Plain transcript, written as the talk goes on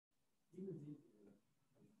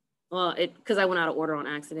Well, because I went out of order on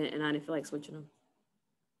accident and I didn't feel like switching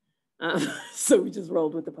them. So we just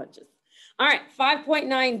rolled with the punches. All right,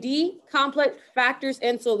 5.9D, complex factors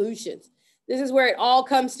and solutions. This is where it all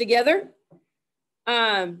comes together.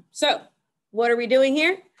 So what are we doing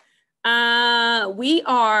here? If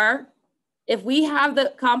we have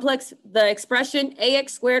the expression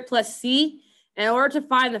ax squared plus c, in order to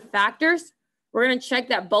find the factors, we're going to check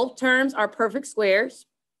that both terms are perfect squares,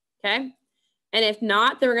 okay? And if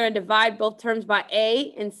not, then we're going to divide both terms by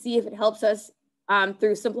a and see if it helps us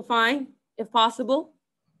through simplifying, if possible.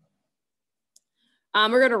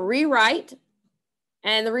 We're going to rewrite.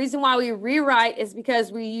 And the reason why we rewrite is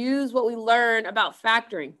because we use what we learned about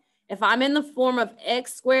factoring. If I'm in the form of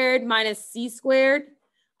x squared minus c squared,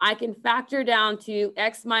 I can factor down to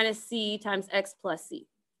x minus c times x plus c.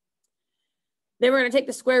 Then we're going to take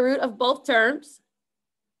the square root of both terms.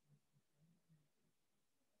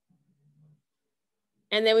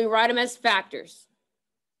 And then we write them as factors.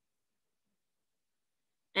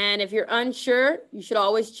 And if you're unsure, you should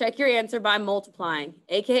always check your answer by multiplying,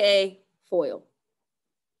 AKA FOIL.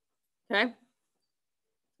 Okay?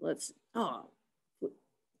 All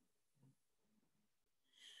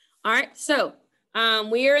right, so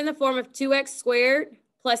we are in the form of 2x squared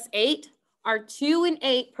plus 8. Are 2 and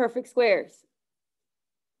 8 perfect squares?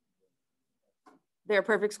 They're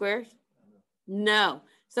perfect squares? No.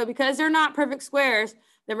 So because they're not perfect squares,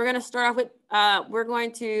 then we're going to start off with, we're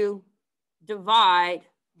going to divide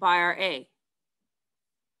by our a.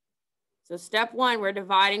 So step 1, we're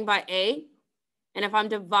dividing by a. And if I'm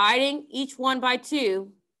dividing each one by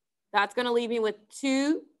 2, that's going to leave me with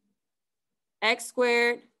 2x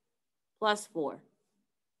squared plus 4.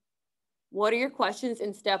 What are your questions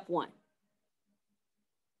in step 1?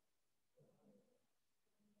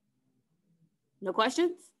 No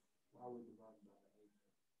questions?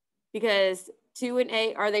 Because 2 and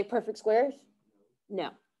 8, are they perfect squares? No.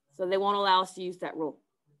 So they won't allow us to use that rule.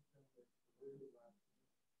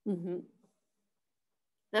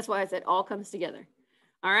 That's why I said all comes together.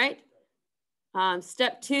 All right.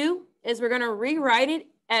 Step 2 is we're going to rewrite it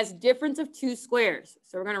as difference of 2 squares.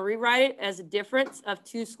 So we're going to rewrite it as a difference of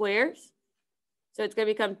 2 squares. So it's going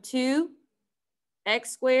to become 2x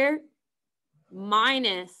squared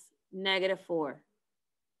minus negative 4.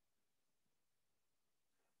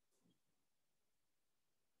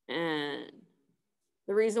 And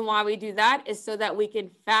the reason why we do that is so that we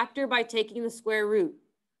can factor by taking the square root.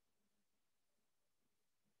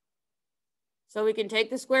 So we can take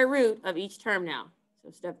the square root of each term now.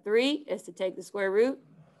 So step 3 is to take the square root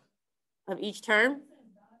of each term.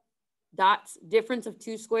 Dots, difference of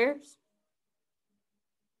 2 squares.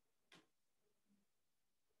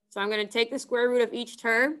 So I'm going to take the square root of each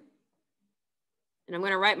term. And I'm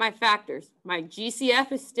going to write my factors. My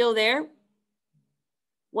GCF is still there.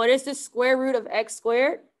 What is the square root of x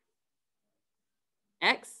squared?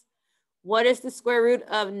 X. What is the square root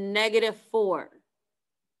of negative 4?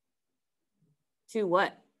 2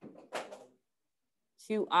 what?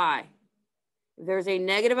 2i. If there's a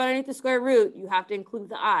negative underneath the square root, you have to include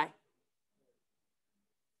the I.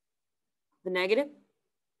 The negative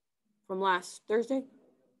from last Thursday?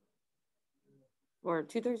 Or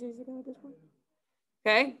 2 Thursdays ago at this point?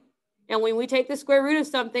 Okay. And when we take the square root of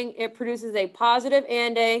something, it produces a positive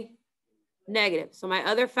and a negative. So my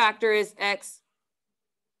other factor is x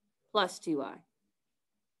plus 2i.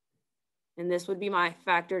 And this would be my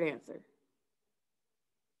factored answer.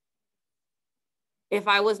 If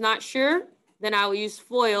I was not sure, then I will use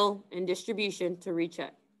FOIL and distribution to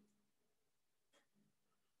recheck.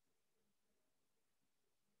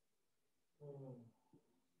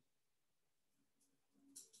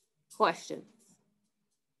 Questions?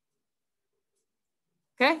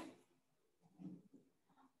 Okay.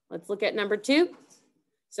 Let's look at number 2.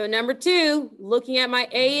 So number 2, looking at my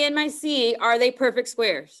A and my C, are they perfect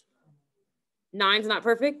squares? 9's not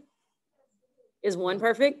perfect? Is 1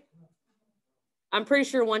 perfect? I'm pretty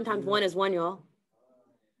sure 1 times 1 is 1, y'all.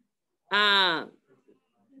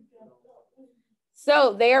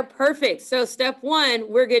 So they are perfect. So step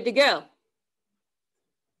 1, we're good to go.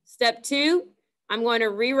 Step 2, I'm going to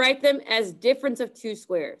rewrite them as difference of 2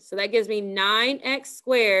 squares. So that gives me 9x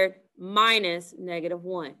squared minus negative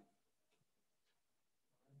 1.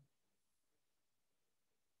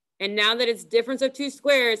 And now that it's difference of 2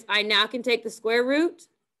 squares, I now can take the square root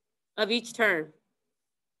of each term.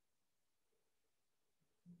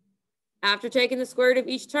 After taking the square root of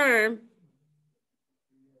each term,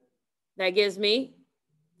 that gives me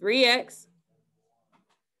 3x,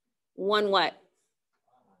 1 what?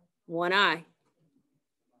 1i.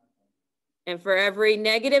 And for every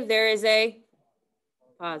negative, there is a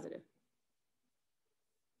positive.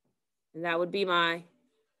 And that would be my,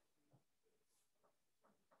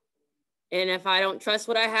 and if I don't trust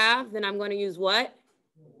what I have, then I'm going to use what?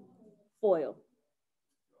 FOIL.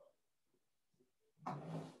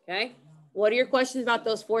 Okay. What are your questions about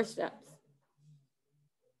those 4 steps?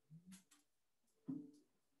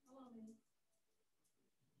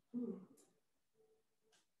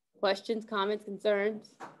 Questions, comments,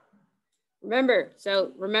 concerns? Remember,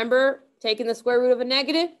 taking the square root of a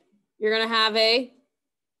negative, you're going to have an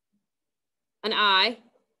I,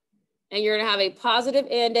 and you're going to have a positive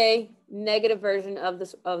and a negative version of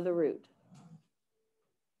the root.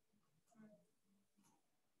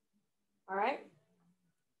 All right.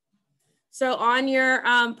 So on your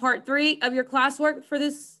part 3 of your classwork for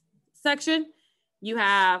this section, you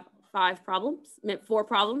have 4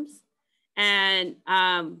 problems, and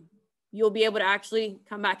you'll be able to actually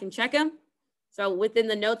come back and check them. So within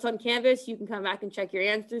the notes on Canvas, you can come back and check your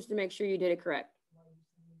answers to make sure you did it correct.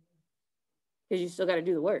 Because you still got to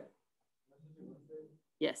do the work.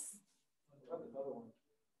 Yes.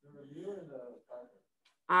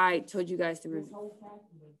 I told you guys to review.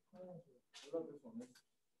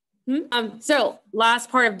 So last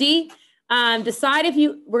part of D, decide if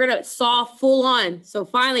we're going to solve full on. So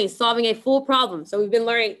finally solving a full problem. So we've been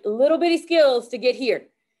learning little bitty skills to get here.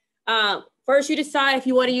 First, you decide if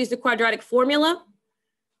you want to use the quadratic formula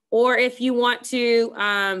or if you want to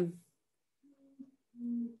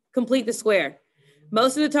complete the square.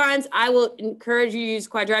 Most of the times I will encourage you to use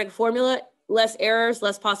quadratic formula, less errors,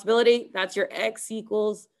 less possibility. That's your x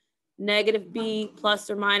equals negative b plus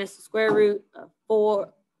or minus the square root of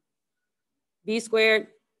 4b squared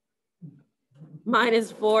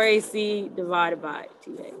minus 4ac divided by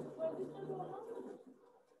 2a.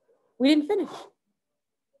 We didn't finish.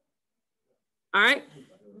 All right.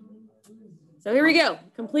 So here we go.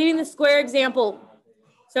 Completing the square example.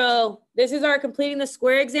 So this is our completing the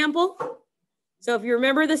square example. So if you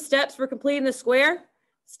remember the steps for completing the square,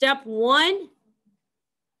 step 1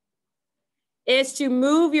 is to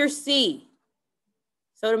move your c.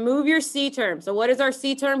 So to move your c term. So what is our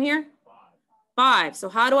c term here? 5. So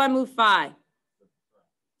how do I move 5?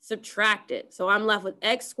 Subtract it. So I'm left with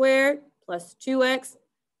x squared plus 2x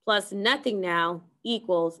plus nothing now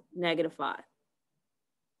equals negative 5.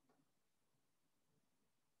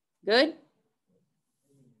 Good?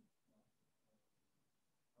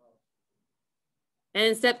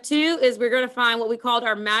 And step 2 is we're going to find what we called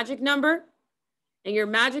our magic number. And your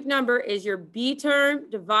magic number is your b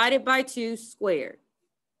term divided by 2 squared.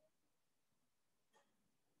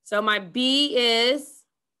 So my b is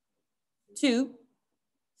 2.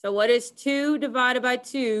 So what is 2 divided by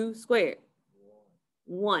 2 squared?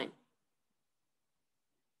 1.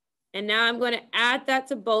 And now I'm going to add that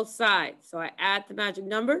to both sides. So I add the magic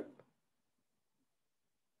number.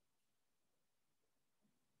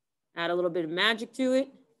 Add a little bit of magic to it.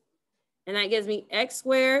 And that gives me x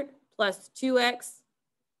squared plus 2x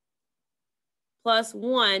plus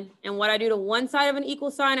 1. And what I do to one side of an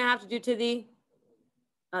equal sign, I have to do to the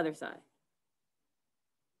other side.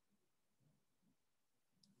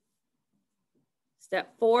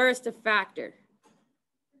 Step 4 is to factor.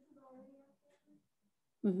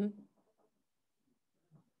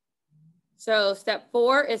 So step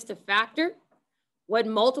 4 is to factor. What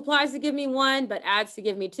multiplies to give me 1, but adds to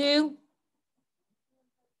give me 2?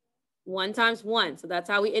 1 times 1. So that's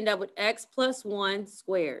how we end up with x plus 1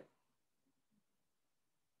 squared.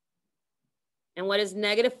 And what is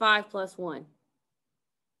negative 5 plus 1?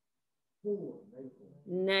 4.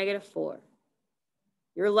 Negative 4.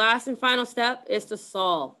 Your last and final step is to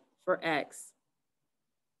solve for x.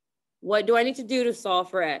 What do I need to do to solve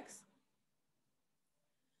for x?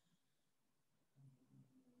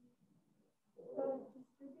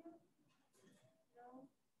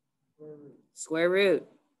 Square root.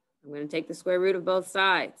 I'm going to take the square root of both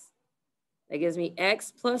sides. That gives me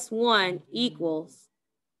x plus 1 equals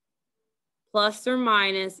plus or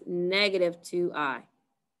minus negative 2i.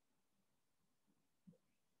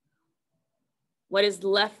 What is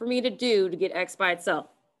left for me to do to get x by itself?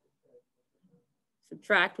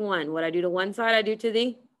 Subtract 1. What I do to one side, I do to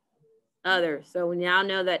the other. So we now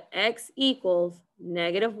know that x equals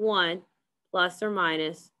negative 1 plus or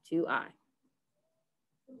minus 2i.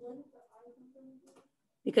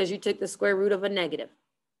 Because you took the square root of a negative.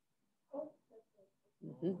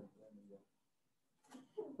 When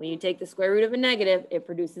you take the square root of a negative, it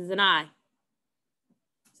produces an I.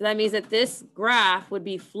 So that means that this graph would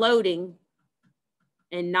be floating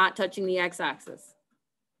and not touching the x-axis.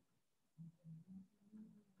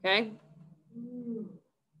 Okay?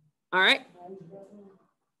 All right.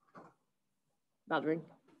 About to ring.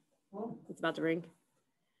 It's about to ring.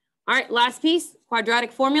 All right, last piece,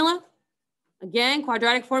 quadratic formula. Again,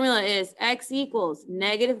 quadratic formula is x equals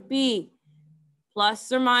negative b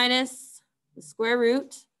plus or minus the square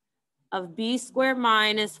root of b squared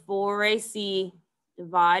minus 4ac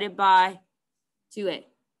divided by 2a.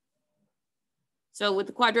 So with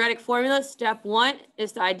the quadratic formula, step 1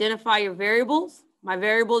 is to identify your variables. My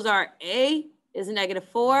variables are a is negative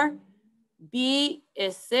 4, b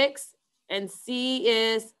is 6, and c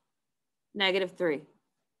is negative 3.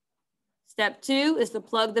 Step 2 is to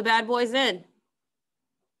plug the bad boys in.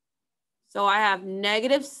 So I have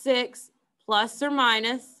negative 6 plus or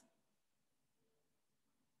minus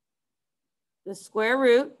the square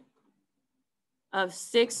root of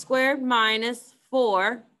 6 squared minus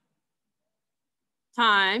 4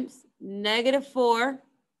 times negative 4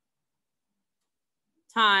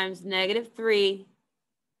 times negative 3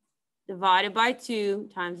 divided by 2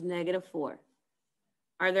 times negative 4.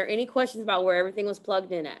 Are there any questions about where everything was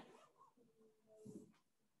plugged in at?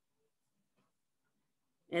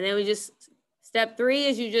 And then we just, step 3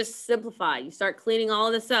 is you just simplify. You start cleaning all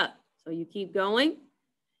of this up. So you keep going.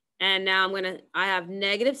 And now I have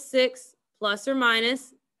negative 6 plus or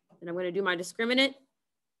minus, and I'm gonna do my discriminant,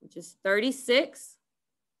 which is 36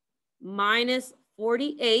 minus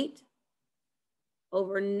 48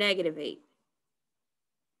 over negative 8.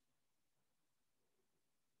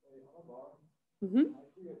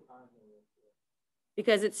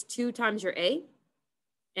 Because it's 2 times your a,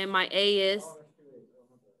 and my a is,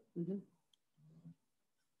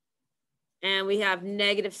 and we have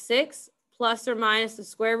negative 6 plus or minus the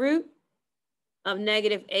square root of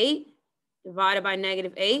negative 8 divided by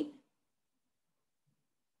negative 8,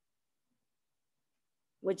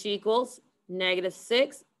 which equals negative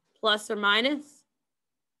 6 plus or minus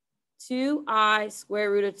 2i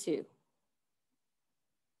square root of 2,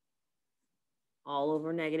 all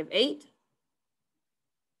over negative 8.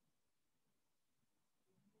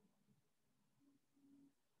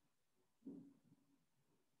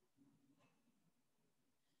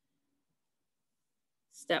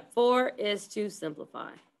 Step 4 is to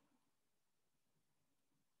simplify.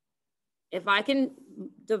 If I can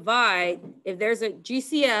divide, if there's a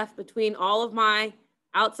GCF between all of my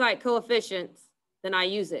outside coefficients, then I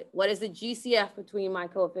use it. What is the GCF between my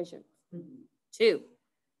coefficients? 2.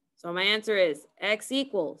 So my answer is x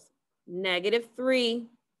equals negative 3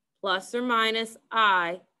 plus or minus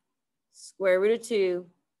I square root of 2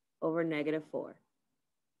 over negative 4.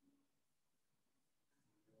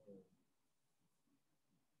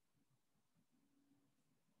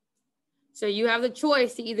 So you have the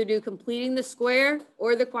choice to either do completing the square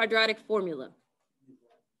or the quadratic formula.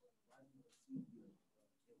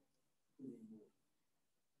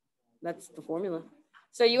 That's the formula.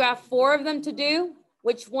 So you have 4 of them to do.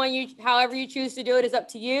 Which one however you choose to do it is up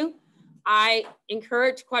to you. I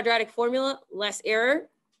encourage quadratic formula, less error.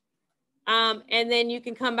 And then you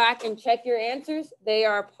can come back and check your answers. They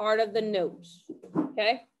are part of the notes.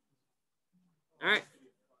 Okay. All right.